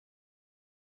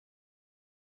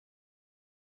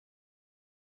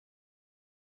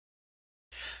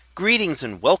Greetings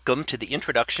and welcome to the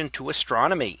introduction to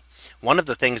astronomy. One of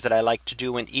the things that I like to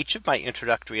do in each of my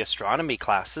introductory astronomy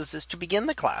classes is to begin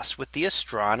the class with the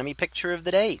astronomy picture of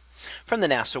the day from the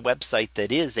NASA website,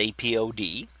 that is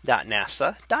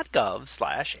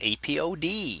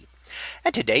apod.nasa.gov/apod.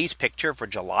 And today's picture for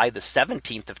July the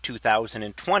 17th of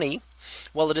 2020.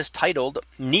 Well, it is titled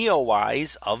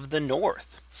NEOWISE of the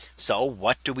North. So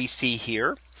what do we see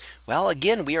here? Well,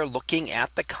 again, we are looking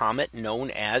at the comet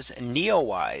known as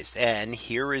NEOWISE. And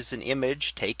here is an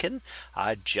image taken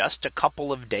just a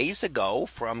couple of days ago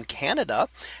from Canada.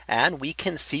 And we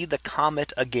can see the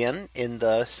comet again in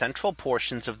the central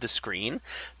portions of the screen,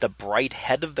 the bright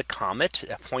head of the comet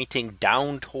pointing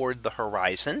down toward the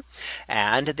horizon,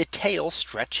 and the tail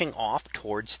stretching off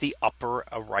towards the upper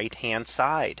right hand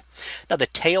side. Now the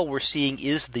tail we're seeing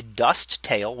is the dust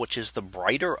tail, which is the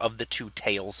brighter of the two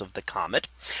tails of the comet.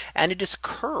 And it is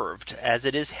curved, as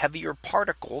it is heavier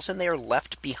particles, and they are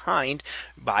left behind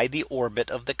by the orbit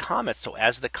of the comet. So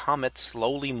as the comet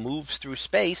slowly moves through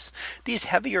space, these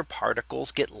heavier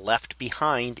particles get left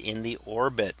behind in the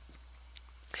orbit.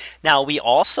 Now we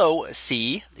also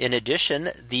see, in addition,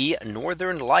 the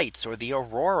northern lights, or the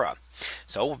aurora.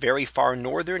 So very far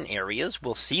northern areas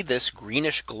will see this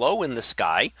greenish glow in the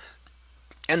sky.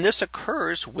 And this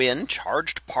occurs when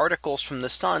charged particles from the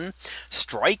sun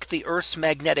strike the Earth's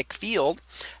magnetic field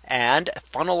and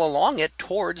funnel along it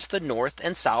towards the north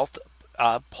and south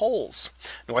poles,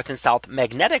 north and south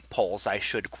magnetic poles, I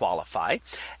should qualify.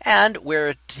 And where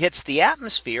it hits the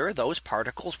atmosphere, those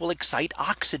particles will excite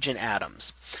oxygen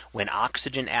atoms. When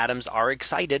oxygen atoms are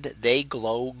excited, they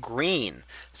glow green.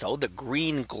 So the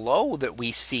green glow that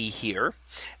we see here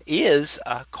is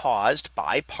caused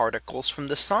by particles from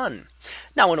the sun.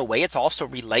 Now, in a way, it's also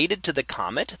related to the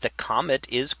comet. The comet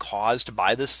is caused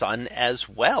by the sun as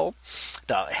well.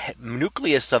 The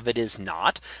nucleus of it is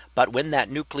not. But when that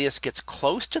nucleus gets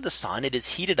close to the sun, it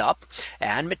is heated up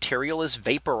and material is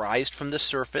vaporized from the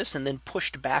surface and then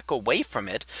pushed back away from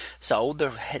it. So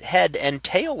the head and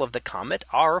tail of the comet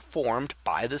are formed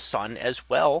by the sun as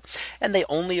well. And they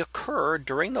only occur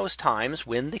during those times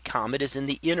when the comet is in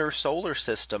the inner solar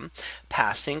system,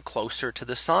 passing closer to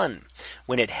the sun.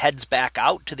 When it heads back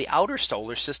out to the outer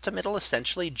solar system, it'll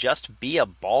essentially just be a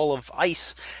ball of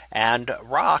ice and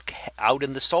rock out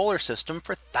in the solar system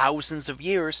for thousands of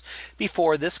years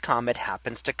before this comet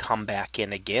happens to come back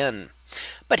in again.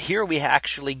 But here we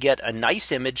actually get a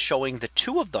nice image showing the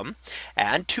two of them,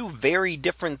 and two very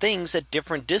different things at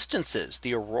different distances.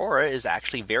 The aurora is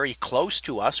actually very close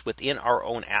to us within our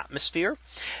own atmosphere,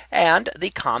 and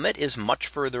the comet is much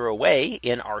further away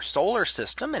in our solar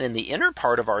system and in the inner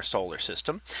part of our solar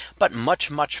system, but much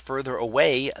further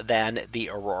away than the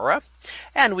aurora.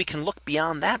 And we can look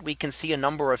beyond that. We can see a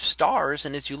number of stars.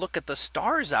 And as you look at the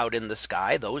stars out in the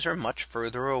sky, those are much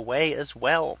further away as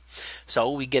well.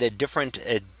 So we get different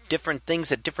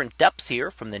things at different depths here,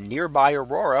 from the nearby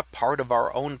aurora, part of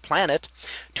our own planet,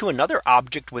 to another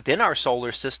object within our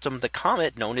solar system, the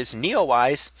comet known as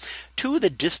NEOWISE, to the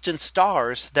distant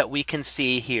stars that we can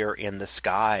see here in the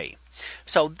sky.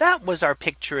 So that was our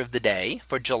picture of the day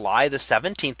for July the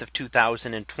 17th of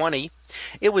 2020.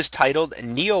 It was titled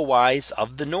NEOWISE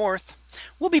of the North.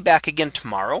 We'll be back again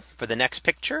tomorrow for the next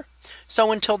picture.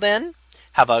 So until then,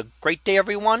 have a great day,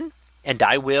 everyone, and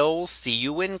I will see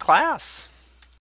you in class.